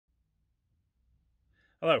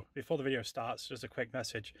Hello, before the video starts, just a quick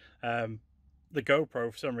message. The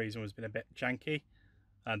GoPro for some reason was been a bit janky,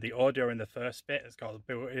 and the audio in the first bit has got a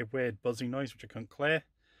bit of a weird buzzing noise which I couldn't clear.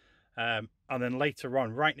 And then later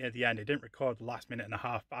on, right near the end, it didn't record the last minute and a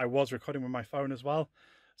half, but I was recording with my phone as well,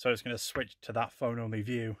 so I was going to switch to that phone only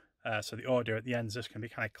view, so the audio at the end is just going to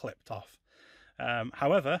be kind of clipped off.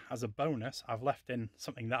 However, as a bonus, I've left in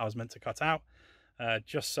something that I was meant to cut out,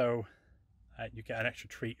 just so you get an extra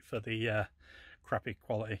treat for the crappy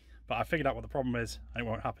quality. But I figured out what the problem is and it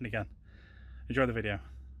won't happen again. Enjoy the video.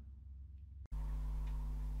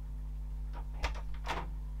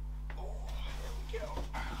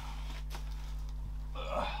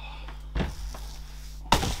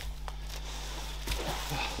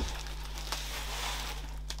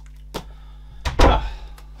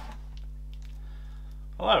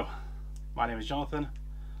 Hello, my name is Jonathan.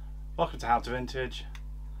 Welcome to How to Vintage,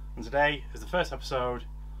 and today is the first episode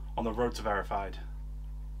on the road to verified.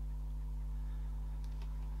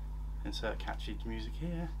 Insert catchy music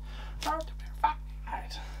here. Road to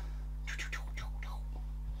verified.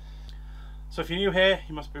 So if you're new here,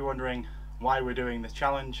 you must be wondering why we're doing this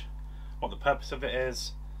challenge, what the purpose of it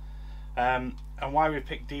is, and why we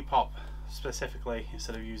picked Depop specifically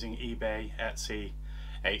instead of using eBay, Etsy,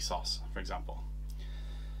 ASOS, for example.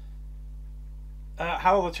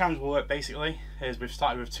 How the challenge will work basically is we've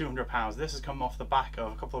started with £200. This has come off the back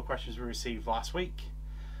of a couple of questions we received last week.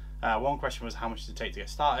 One question was how much does it take to get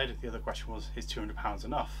started, the other question was is £200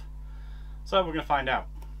 enough? So we're going to find out.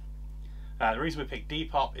 The reason we picked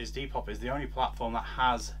Depop is the only platform that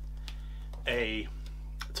has a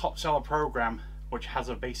top seller program which has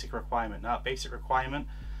a basic requirement. Now that basic requirement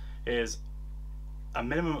is a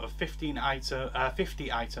minimum of 50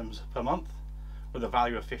 items per month with a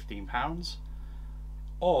value of £15,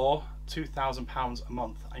 or £2,000 a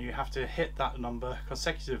month, and you have to hit that number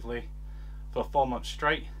consecutively for 4 months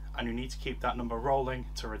straight, and you need to keep that number rolling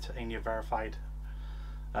to retain your verified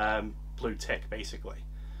blue tick basically.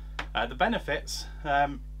 The benefits,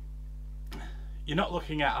 you're not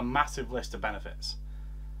looking at a massive list of benefits.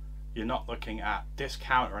 You're not looking at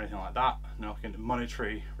discount or anything like that. You're not looking at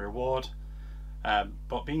monetary reward,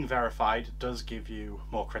 but being verified does give you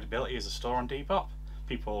more credibility as a store on Depop.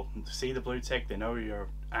 People see the blue tick, they know you're an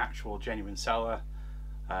actual genuine seller,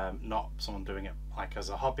 not someone doing it like as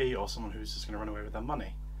a hobby or someone who's just going to run away with their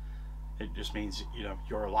money. It just means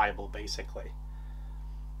you're reliable basically.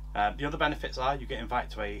 The other benefits are you get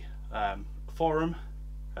invited to a forum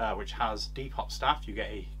which has Depop staff. You get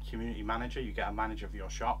a community manager, you get a manager of your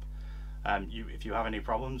shop. If you have any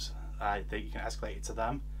problems, you can escalate it to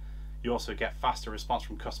them. You also get faster response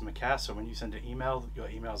from customer care, so when you send an email, your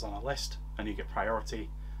email's on a list and you get priority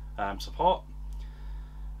support.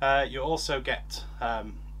 You also get a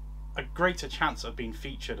greater chance of being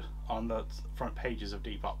featured on the front pages of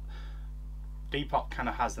Depop. Depop kind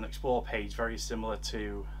of has an explore page very similar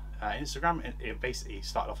to Instagram. It basically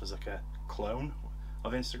started off as like a clone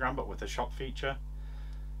of Instagram but with a shop feature.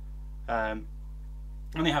 And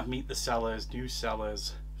they have meet the sellers, new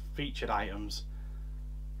sellers, featured items.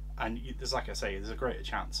 And there's, like I say, there's a greater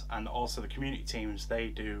chance. And also the community teams, they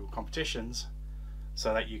do competitions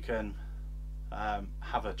so that you can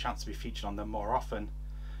have a chance to be featured on them more often.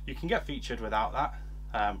 You can get featured without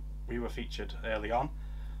that. We were featured early on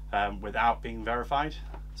without being verified,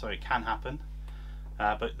 so it can happen.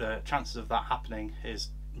 But the chances of that happening is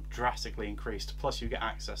drastically increased. Plus you get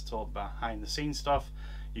access to all the behind the scenes stuff.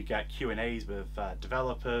 You get Q&As with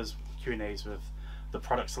developers, Q&As with the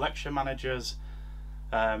product selection managers,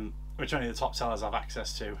 which only the top sellers have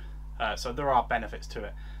access to. So there are benefits to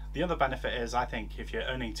it. The other benefit is, I think, if you're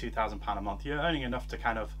earning £2,000 a month, you're earning enough to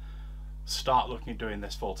kind of start looking at doing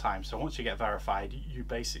this full time. So once you get verified, you're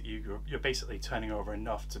basically turning over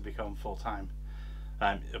enough to become full time.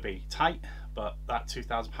 It'll be tight, but that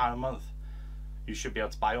 £2,000 a month, you should be able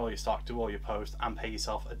to buy all your stock, do all your posts, and pay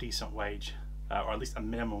yourself a decent wage, or at least a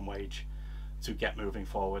minimum wage, to get moving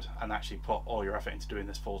forward and actually put all your effort into doing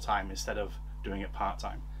this full time instead of doing it part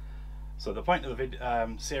time. So the point of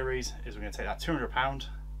the series is we're going to take that £200.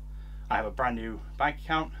 I have a brand new bank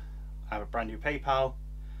account, I have a brand new PayPal,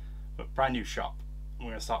 a brand new shop. We're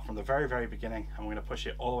going to start from the very beginning and we're going to push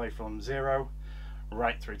it all the way from zero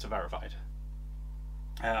right through to verified.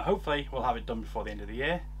 Hopefully we'll have it done before the end of the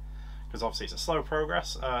year, because obviously it's a slow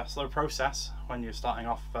process when you're starting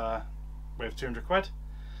off with 200 quid.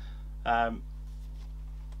 But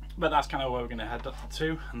that's kind of where we're going to head up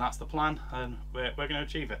to, and that's the plan, and we're going to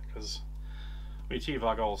achieve it, because we achieve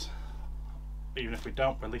our goals. Even if we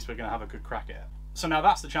don't, at least we're going to have a good crack at it. So now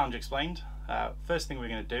that's the challenge explained. First thing we're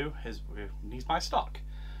going to do is we need to buy stock.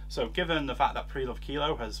 So given the fact that Pre-Loved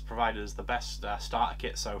Kilo has provided us the best starter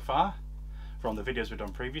kit so far, from the videos we've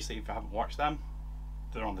done previously, if you haven't watched them,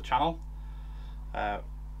 they're on the channel. I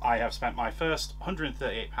have spent my first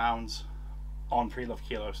 £138 on Pre-Loved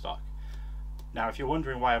Kilo stock. Now if you're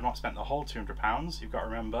wondering why I've not spent the whole £200, you've got to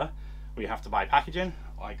remember we have to buy packaging,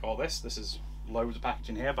 like all this. This is loads of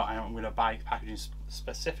packaging here, but I'm going to buy packaging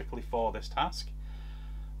specifically for this task.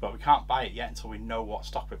 But we can't buy it yet until we know what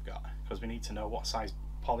stock we've got, because we need to know what size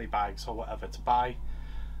poly bags or whatever to buy.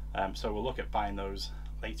 So we'll look at buying those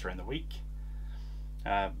later in the week.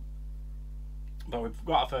 But we've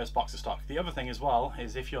got our first box of stock. The other thing as well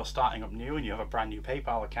is if you're starting up new and you have a brand new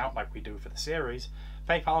PayPal account like we do for the series,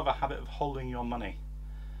 PayPal have a habit of holding your money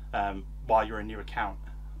while you're a new account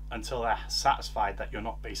until they're satisfied that you're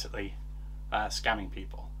not basically scamming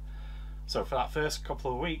people. So for that first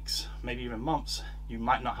couple of weeks, maybe even months, you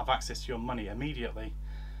might not have access to your money immediately.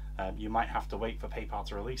 You might have to wait for PayPal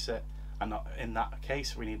to release it, and in that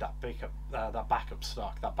case we need that backup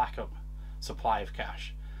stock, that backup supply of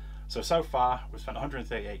cash. So far we've spent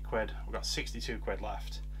 138 quid, we've got 62 quid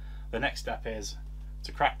left. The next step is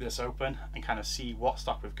to crack this open and kind of see what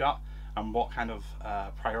stock we've got and what kind of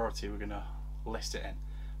priority we're going to list it in.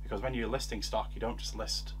 Because when you're listing stock, you don't just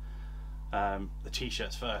list the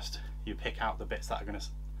t-shirts first. You pick out the bits that are going to,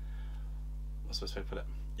 what's the best way to put it?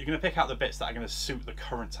 You're going to pick out the bits that are going to suit the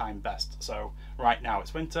current time best. So right now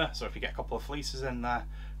it's winter, so if you get a couple of fleeces in there,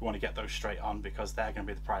 you want to get those straight on because they're going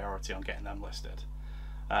to be the priority on getting them listed.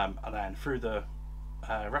 And then through the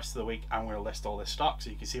rest of the week, I'm going to list all this stock so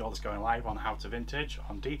you can see all this going live on How to Vintage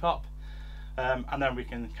on Depop. And then we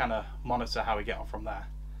can kind of monitor how we get on from there.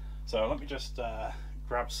 So let me just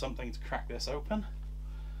grab something to crack this open.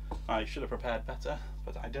 I should have prepared better,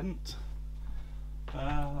 but I didn't.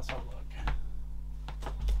 Let's have a look.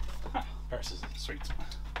 Pair of scissors, sweet.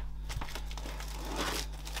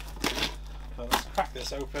 So let's crack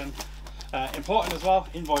this open. Important as well,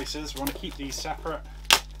 invoices. We want to keep these separate.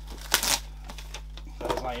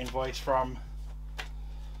 There's my invoice from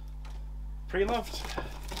Pre-Loved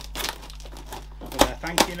with a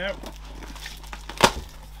thank you note.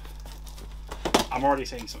 I'm already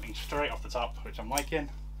seeing something straight off the top which I'm liking.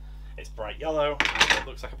 It's bright yellow and it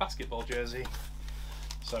looks like a basketball jersey,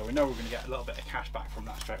 so we know we're going to get a little bit of cash back from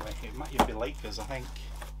that straight away. It might even be Lakers, I think.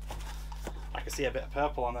 I can see a bit of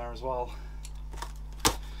purple on there as well.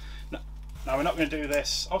 Now we're not going to do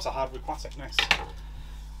this. Oh, it's a hardwood classic, nice.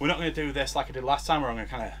 We're not going to do this like I did last time where I'm going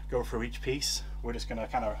to kind of go through each piece. We're just going to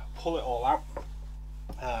kind of pull it all out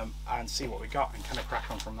and see what we got and kind of crack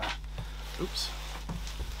on from there. Oops.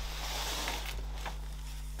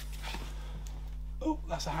 Oh,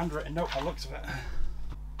 that's a handwritten note by the looks of it.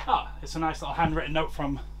 Ah, it's a nice little handwritten note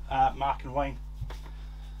from Mark and Wayne.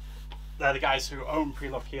 They're the guys who own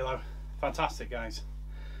Pre-Loved Kilo. Fantastic guys.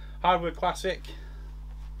 Hardwood classic.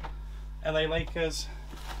 LA Lakers.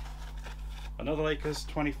 Another Lakers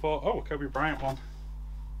 24. Oh, a Kobe Bryant one.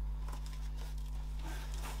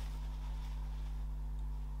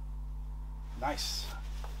 Nice.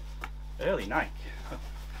 Early Nike.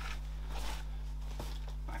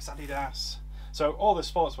 Nice Adidas. So all the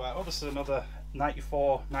sportswear. Oh, this is another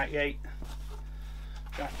 94, 98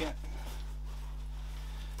 jacket.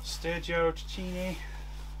 Sergio Cicchini.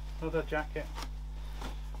 Another jacket.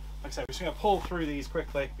 Like I said, we're just going to pull through these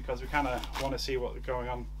quickly because we kind of want to see what's going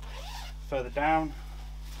on further down.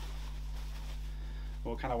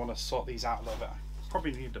 We'll kind of want to sort these out a little bit.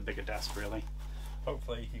 Probably need a bigger desk really.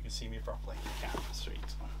 Hopefully you can see me properly. You can, sweet.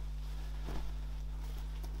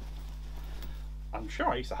 I'm sure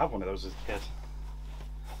I used to have one of those as a kid.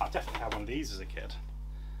 I definitely had one of these as a kid.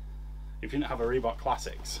 If you didn't have a Reebok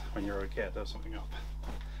Classics when you were a kid, there was something up.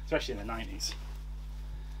 Especially in the 90s.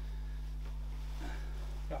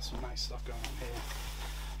 Got some nice stuff going on here.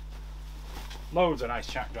 Loads of nice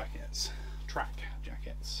track jackets.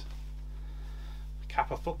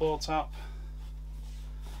 Kappa football top.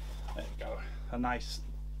 There we go. A nice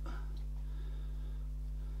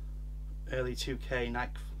early 2K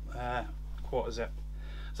Nike quarter zip.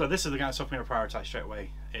 So this is the kind of stuff I'm going to prioritise straight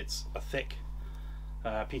away. It's a thick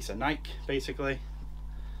piece of Nike, basically.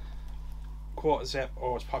 Quarter zip,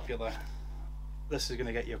 always popular. This is going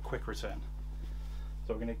to get you a quick return.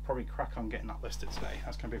 So we're going to probably crack on getting that listed today.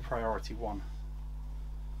 That's going to be priority one.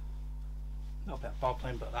 A little bit of ball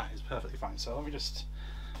playing, but that is perfectly fine. So let me just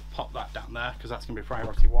pop that down there because that's going to be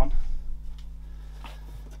priority one.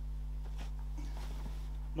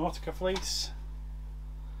 Nautica fleece.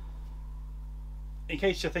 In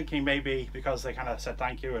case you're thinking maybe because they kind of said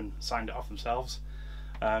thank you and signed it off themselves,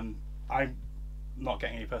 I'm not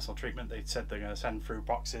getting any personal treatment. They said they're going to send through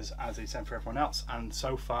boxes as they send for everyone else, and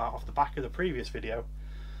so far off the back of the previous video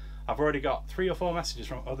I've already got 3 or 4 messages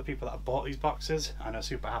from other people that have bought these boxes and are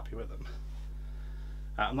super happy with them.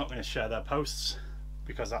 I'm not going to share their posts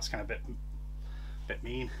because that's kind of a bit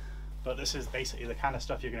mean, but this is basically the kind of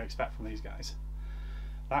stuff you're going to expect from these guys.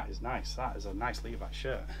 That is nice. That is a nice Levi's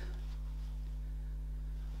shirt.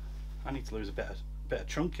 I need to lose a bit of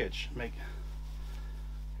chunkage,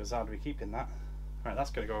 because how do we keep in that? Right,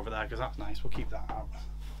 that's going to go over there because that's nice. We'll keep that out.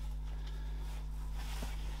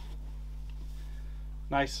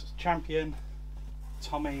 Nice Champion,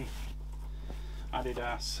 Tommy,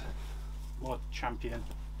 Adidas, more Champion,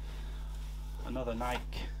 another Nike,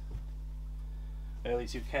 early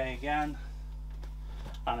 2K again,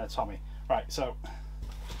 and a Tommy. Right, so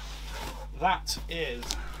that is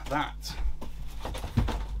that.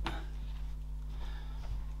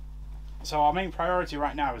 So our main priority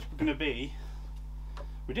right now is going to be,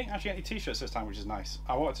 we didn't actually get any t-shirts this time, which is nice.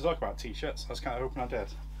 I wanted to talk about t-shirts. I was kind of hoping I did.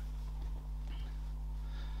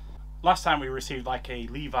 Last time we received like a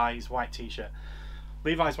Levi's white t-shirt.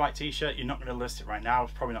 Levi's white t-shirt, you're not going to list it right now.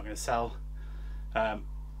 It's probably not going to sell.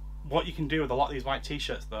 What you can do with a lot of these white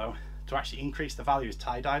t-shirts though, to actually increase the value, is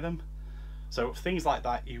tie-dye them. So things like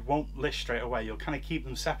that you won't list straight away. You'll kind of keep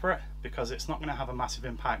them separate because it's not going to have a massive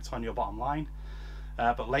impact on your bottom line.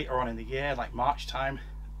 But later on in the year, like March time,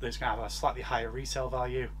 it's going to have a slightly higher resale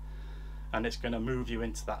value and it's going to move you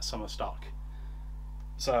into that summer stock.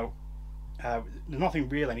 So there's nothing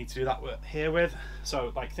really I need to do that here with.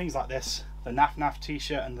 So like things like this, the Naf Naf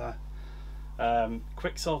t-shirt and the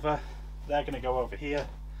Quicksilver, they're going to go over here.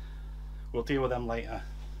 We'll deal with them later.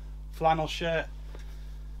 Flannel shirt,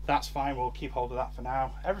 that's fine, we'll keep hold of that for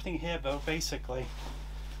now. Everything here though basically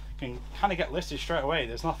can kind of get listed straight away.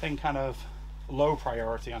 There's nothing kind of low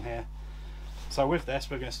priority on here. So with this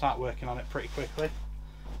we're going to start working on it pretty quickly.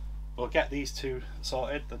 We'll get these two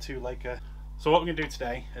sorted, the two Laker. So what we're going to do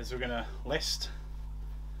today is we're going to list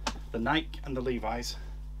the Nike and the Levi's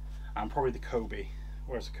and probably the Kobe.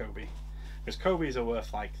 Where's the Kobe? Because Kobe's are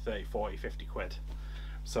worth like 30, 40, 50 quid.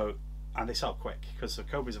 So, and they sell quick because the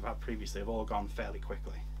Kobe's I've had previously have all gone fairly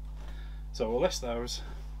quickly. So we'll list those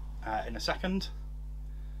in a second.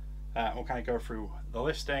 We'll kind of go through the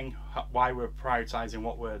listing, why we're prioritizing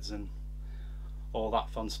what words and all that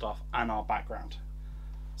fun stuff, and our background.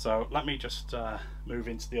 So let me just move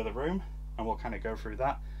into the other room and we'll kind of go through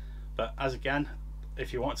that. But as again,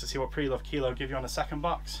 if you want to see what Pre-Loved Kilo give you on the second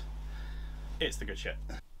box, it's the good shit.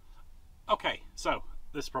 Okay, so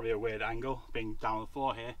this is probably a weird angle being down on the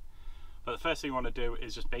floor here, but the first thing you want to do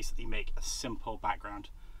is just basically make a simple background.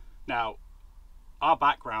 Now our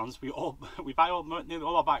backgrounds, we buy nearly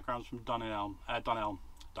all our backgrounds from Dunelm.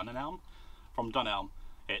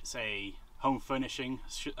 It's a home furnishing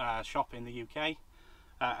shop in the UK,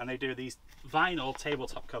 and they do these vinyl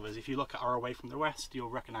tabletop covers. If you look at our Away from the West, you'll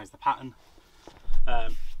recognise the pattern.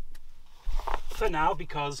 For now,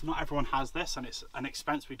 because not everyone has this and it's an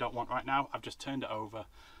expense we don't want right now, I've just turned it over.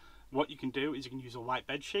 What you can do is you can use a white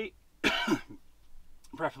bed sheet,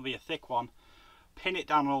 preferably a thick one, pin it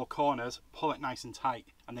down on all corners, pull it nice and tight,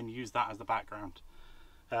 and then use that as the background.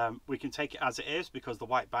 We can take it as it is because the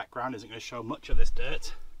white background isn't going to show much of this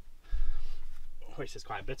dirt, which is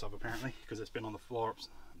quite a bit of apparently because it's been on the floor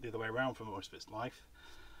the other way around for most of its life.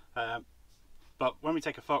 But when we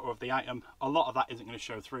take a photo of the item, a lot of that isn't going to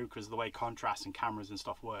show through because of the way contrast and cameras and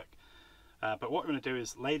stuff work. But what we're going to do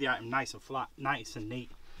is lay the item nice and flat, nice and neat.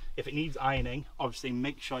 If it needs ironing, obviously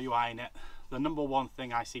make sure you iron it. The number one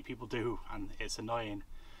thing I see people do, and it's annoying,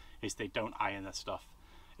 is they don't iron their stuff.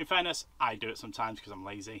 In fairness, I do it sometimes because I'm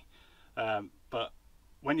lazy. But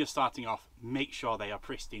when you're starting off, make sure they are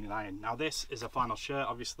pristine and ironed. Now this is a flannel shirt,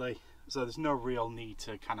 obviously, so there's no real need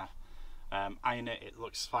to kind of iron it. It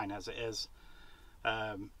looks fine as it is.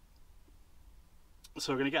 So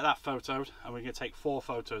we're going to get that photoed and we're going to take 4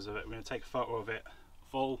 photos of it. We're going to take a photo of it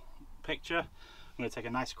full picture. I'm going to take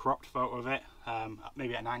a nice cropped photo of it,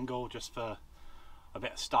 maybe at an angle just for a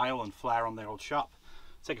bit of style and flair on the old shop.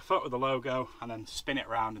 Take a photo of the logo and then spin it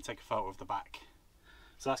around and take a photo of the back.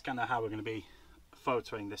 So that's kind of how we're going to be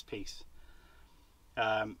photoing this piece.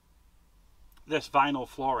 This vinyl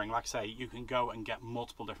flooring, like I say, you can go and get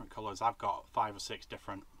multiple different colours. I've got 5 or 6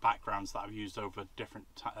 different backgrounds that I've used over different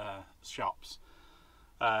shops.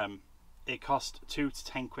 It costs 2 to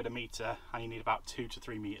 10 quid a metre and you need about 2 to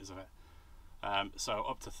 3 metres of it. So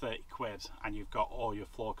up to 30 quid and you've got all your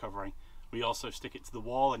floor covering. We also stick it to the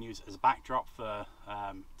wall and use it as a backdrop for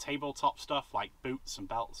tabletop stuff like boots and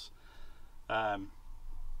belts. But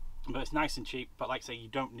it's nice and cheap, but like I say, you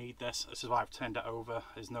don't need this. This is why I've turned it over.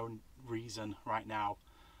 There's no reason right now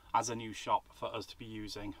as a new shop for us to be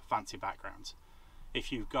using fancy backgrounds.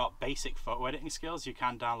 If you've got basic photo editing skills, you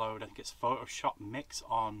can download, I think it's Photoshop Mix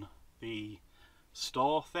on the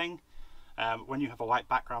store thing. When you have a white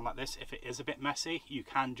background like this, if it is a bit messy, you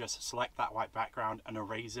can just select that white background and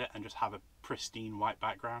erase it and just have a pristine white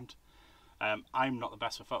background. I'm not the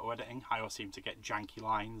best for photo editing. I always seem to get janky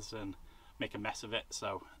lines and make a mess of it,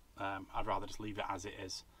 so I'd rather just leave it as it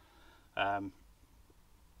is. A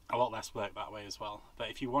lot less work that way as well. But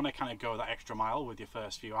if you want to kind of go that extra mile with your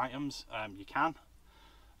first few items, you can.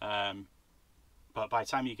 But by the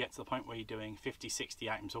time you get to the point where you're doing 50-60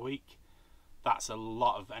 items a week, that's a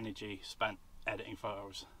lot of energy spent editing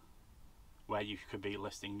photos where you could be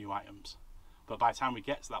listing new items. But by the time we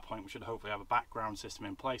get to that point, we should hopefully have a background system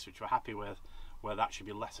in place which we're happy with, where that should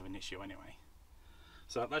be less of an issue anyway.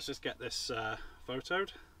 So let's just get this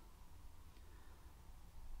photoed.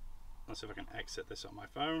 Let's see if I can exit this on my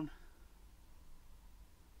phone.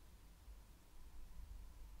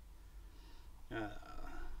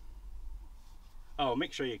 Oh,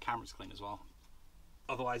 make sure your camera's clean as well.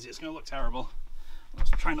 Otherwise it's going to look terrible. Let's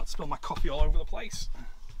try not to spill my coffee all over the place.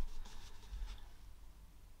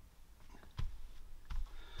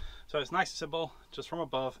 So it's nice and simple, just from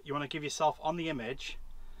above. You want to give yourself on the image.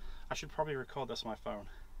 I should probably record this on my phone.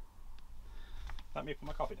 Let me put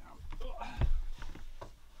my coffee down.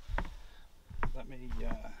 Let me,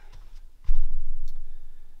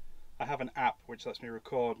 I have an app which lets me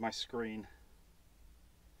record my screen.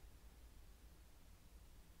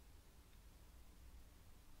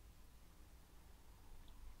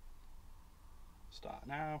 Start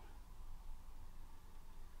now.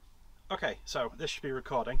 Okay, so this should be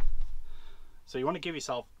recording. So you want to give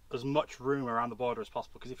yourself as much room around the border as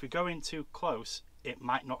possible, because if you go in too close, it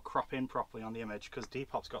might not crop in properly on the image, because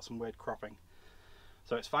Depop's got some weird cropping.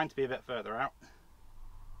 So it's fine to be a bit further out.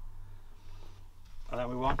 And then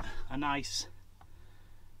we want a nice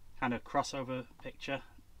kind of crossover picture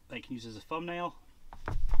that you can use as a thumbnail,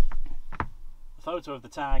 a photo of the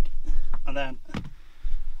tag, and then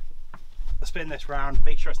spin this round,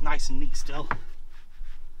 make sure it's nice and neat still.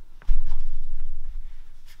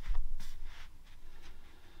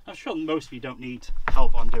 I'm sure most of you don't need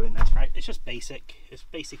help on doing this, right? It's just basic. It's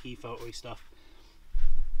basic e-photo-y stuff.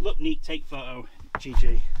 Look neat, take photo,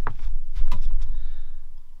 GG.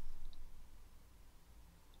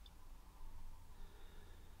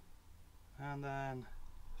 And then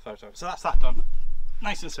photo. So that's that done.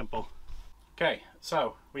 Nice and simple. Okay,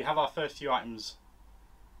 so we have our first few items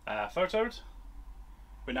photoed.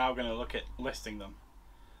 We're now going to look at listing them.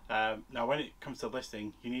 Now when it comes to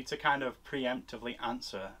listing, you need to kind of preemptively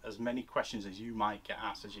answer as many questions as you might get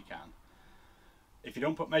asked as you can. If you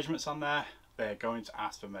don't put measurements on there, they're going to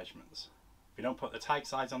ask for measurements. If you don't put the tag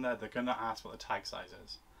size on there, they're going to ask what the tag size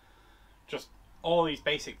is. Just all these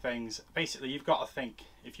basic things. Basically, you've got to think,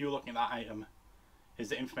 if you're looking at that item, is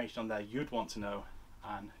the information on there you'd want to know,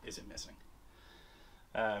 and is it missing?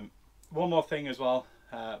 One more thing as well,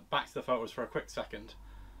 back to the photos for a quick second.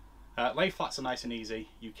 Lay flats are nice and easy.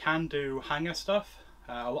 You can do hanger stuff.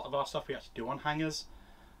 A lot of our stuff we actually do on hangers.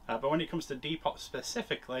 But when it comes to Depop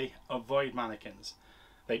specifically, avoid mannequins.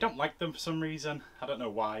 They don't like them for some reason. I don't know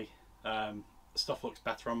why. Stuff looks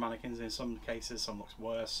better on mannequins in some cases, some looks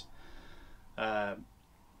worse. But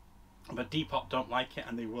Depop don't like it,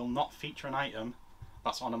 and they will not feature an item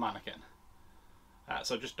that's on a mannequin.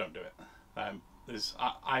 So just don't do it.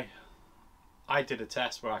 I did a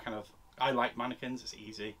test where I like mannequins. It's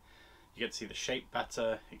easy. You get to see the shape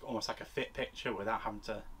better, almost like a fit picture without having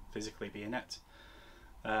to physically be in it.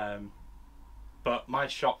 But my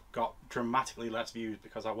shop got dramatically less views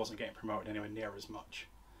because I wasn't getting promoted anywhere near as much.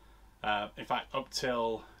 In fact, up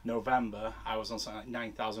till November, I was on something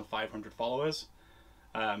like 9,500 followers.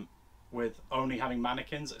 With only having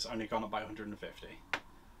mannequins, it's only gone up by 150.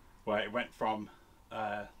 Where it went from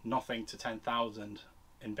nothing to 10,000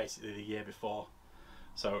 in basically the year before.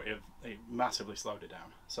 So it massively slowed it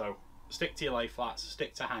down. So stick to your lay flats,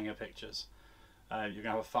 stick to hanger pictures. You're going to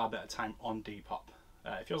have a far better time on Depop.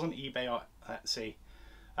 If you're on eBay or Etsy,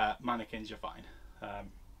 mannequins, you're fine.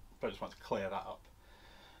 But I just want to clear that up.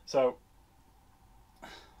 So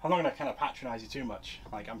I'm not going to kind of patronise you too much.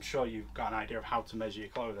 Like, I'm sure you've got an idea of how to measure your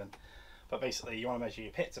clothing. But basically you want to measure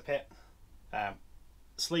your pit to pit,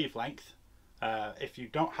 sleeve length. If you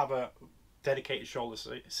don't have a dedicated shoulder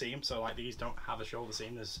seam, so like these don't have a shoulder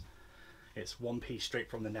seam, it's one piece straight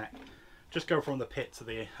from the neck, just go from the pit to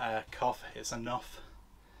the cuff, it's enough.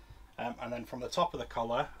 And then from the top of the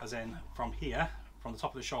collar, as in from here, from the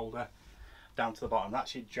top of the shoulder down to the bottom,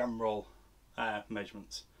 that's your general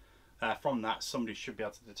measurements. From that, somebody should be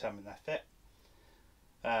able to determine their fit.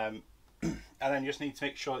 and then you just need to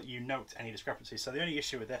make sure that you note any discrepancies. So the only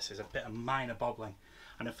issue with this is a bit of minor bobbling,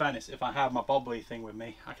 and in fairness, if I had my bobbly thing with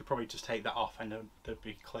me, I could probably just take that off and it'd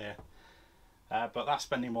be clear. But that's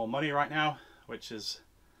spending more money right now, which is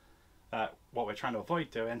what we're trying to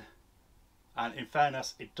avoid doing. And in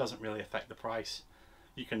fairness, it doesn't really affect the price.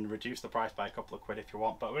 You can reduce the price by a couple of quid if you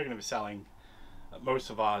want, but we're going to be selling most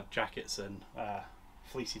of our jackets and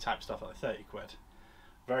fleecy type stuff at like 30 quid.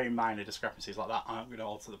 Very minor discrepancies like that aren't going to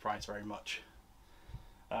alter the price very much.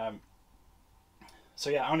 So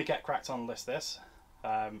yeah, I only get cracked on list this,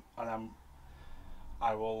 and then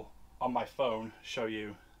I will on my phone show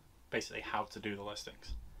you basically how to do the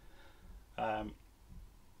listings.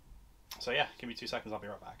 So yeah, give me 2 seconds, I'll be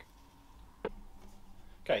right back.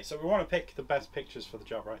 Okay, so we want to pick the best pictures for the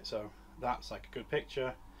job, right? So that's like a good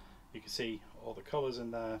picture. You can see all the colours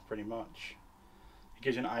in there pretty much. It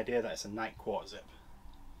gives you an idea that it's a Nike quarter zip.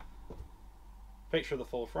 Picture of the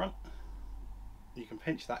full front. You can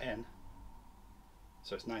pinch that in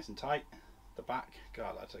so it's nice and tight. The back,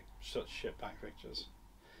 God, I take such shit back pictures.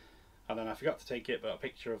 And then I forgot to take it, but a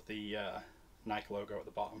picture of the Nike logo at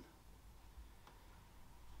the bottom.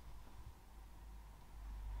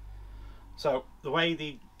 So the way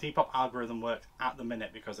the Depop algorithm works at the minute,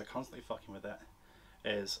 because they're constantly fucking with it,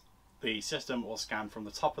 is the system will scan from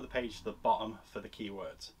the top of the page to the bottom for the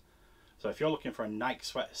keywords. So if you're looking for a Nike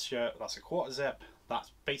sweatshirt that's a quarter zip, that's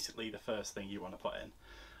basically the first thing you want to put in.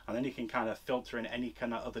 And then you can kind of filter in any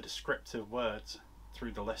kind of other descriptive words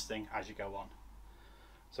through the listing as you go on.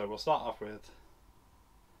 So we'll start off with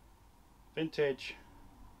vintage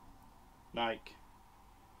Nike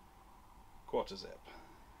quarter zip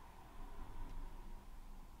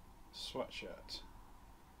sweatshirt.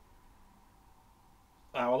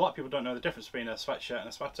 Now a lot of people don't know the difference between a sweatshirt and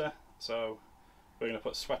a sweater, so we're going to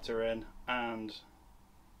put sweater in and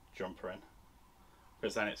jumper in,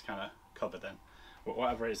 because then it's kind of covered then. But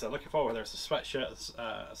whatever it is they're looking for, whether it's a sweatshirt,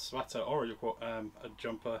 a sweater, or a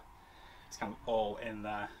jumper, it's kind of all in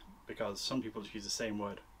there, because some people just use the same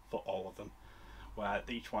word for all of them, where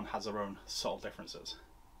each one has their own subtle differences.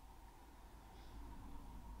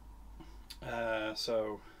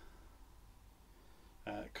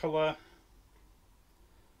 Colour,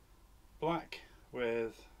 black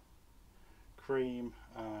with cream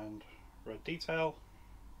and red detail.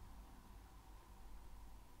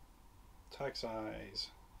 Tag size,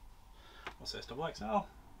 what's this, XXL?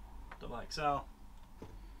 XXL.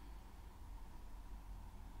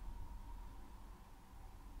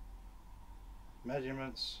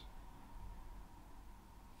 Measurements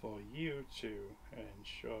for you to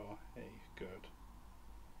ensure a good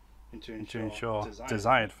to ensure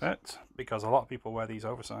desired fit, because a lot of people wear these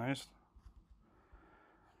oversized.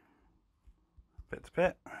 Bit to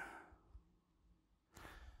bit.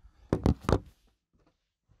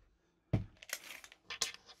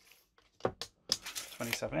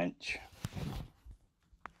 .27"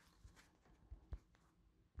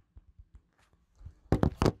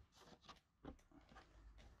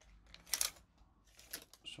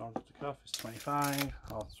 shoulder to cuff is 25.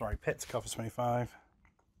 Oh, sorry, pit to cuff is 25.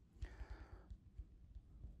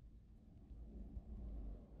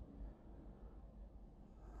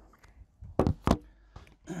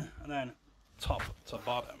 And then top to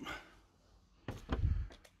bottom,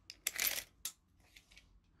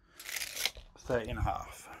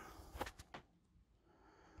 30.5.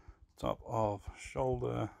 Top of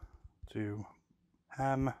shoulder to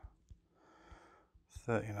hem,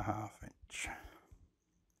 30.5".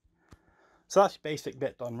 So that's your basic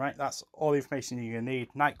bit done, right? That's all the information you're gonna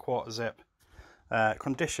need. Nike quarter zip.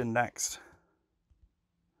 Condition next.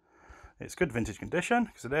 It's good vintage condition,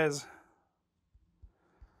 because it is,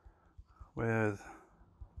 with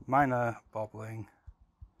minor bobbling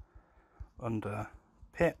under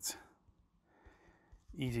pit,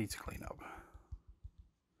 easy to clean up.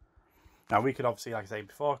 Now we could obviously, like I said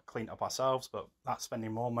before, clean it up ourselves, but that's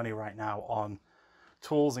spending more money right now on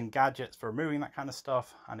tools and gadgets for removing that kind of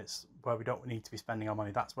stuff, and it's where we don't need to be spending our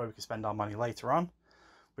money. That's where we can spend our money later on.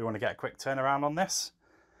 We want to get a quick turnaround on this.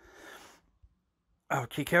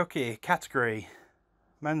 Okay, category,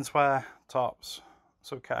 menswear, tops,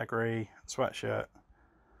 subcategory, sweatshirt,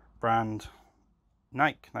 brand,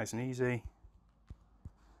 Nike, nice and easy.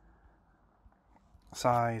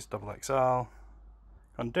 Size, XXL.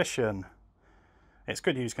 Condition, it's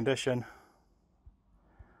good use condition.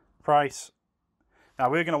 Price, now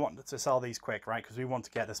we're going to want to sell these quick, right, because we want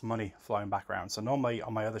to get this money flowing back around. So normally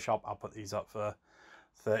on my other shop I'll put these up for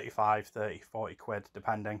 35, 30, 40 quid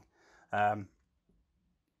depending, but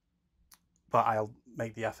I'll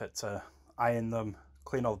make the effort to iron them,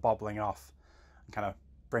 clean all the bobbling off, and kind of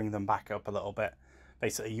bring them back up a little bit,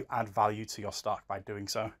 basically you add value to your stock by doing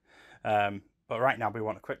so. But right now we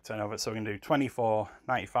want a quick turnover, so we're going to do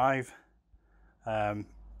 $24.95.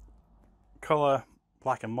 Color,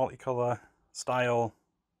 black and multicolour, style,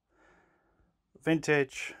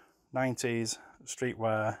 vintage, 90s,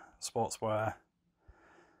 streetwear, sportswear.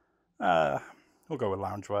 We'll go with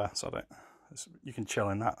loungewear, so that you can chill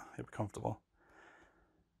in that, it'll be comfortable.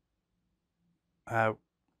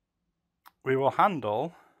 We will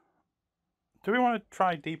handle. Do we want to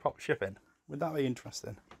try Depop shipping? Would that be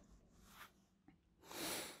interesting?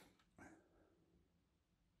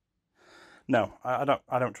 No, I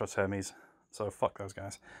don't trust Hermes, so fuck those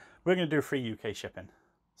guys. We're going to do free UK shipping.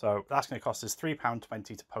 So that's going to cost us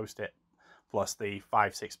 £3.20 to post it, plus the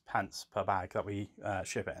 5-6 pence per bag that we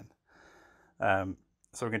ship it in.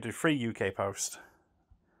 So we're going to do free UK post,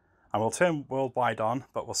 and we'll turn worldwide on,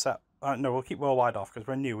 but we'll set. No, we'll keep worldwide off because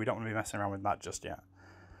we're new. We don't want to be messing around with that just yet.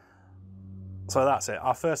 So that's it.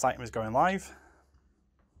 Our first item is going live.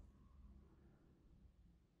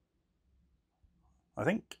 I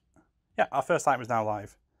think. Yeah, our first item is now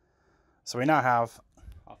live. So we now have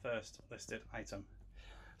our first listed item.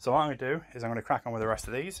 So what I'm going to do is I'm going to crack on with the rest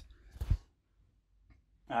of these.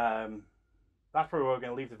 That's probably where we're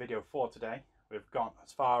going to leave the video for today. We've gone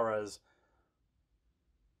as far as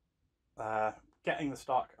getting the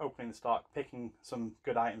stock, opening the stock, picking some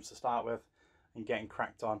good items to start with, and getting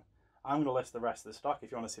cracked on. I'm going to list the rest of the stock.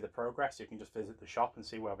 If you want to see the progress, you can just visit the shop and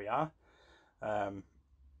see where we are.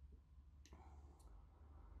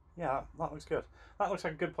 Yeah, that looks good. That looks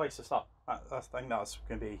like a good place to stop. I think that's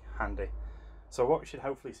going to be handy. So what we should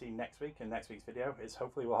hopefully see next week in next week's video is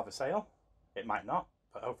hopefully we'll have a sale. It might not,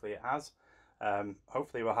 but hopefully it has.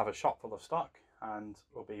 Hopefully we'll have a shop full of stock, and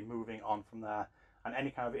we'll be moving on from there. And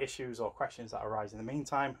any kind of issues or questions that arise in the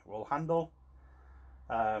meantime, we'll handle.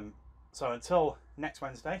 So until next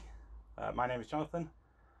Wednesday, my name is Jonathan.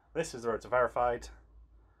 This is The Road to Verified.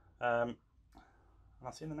 And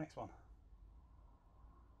I'll see you in the next one.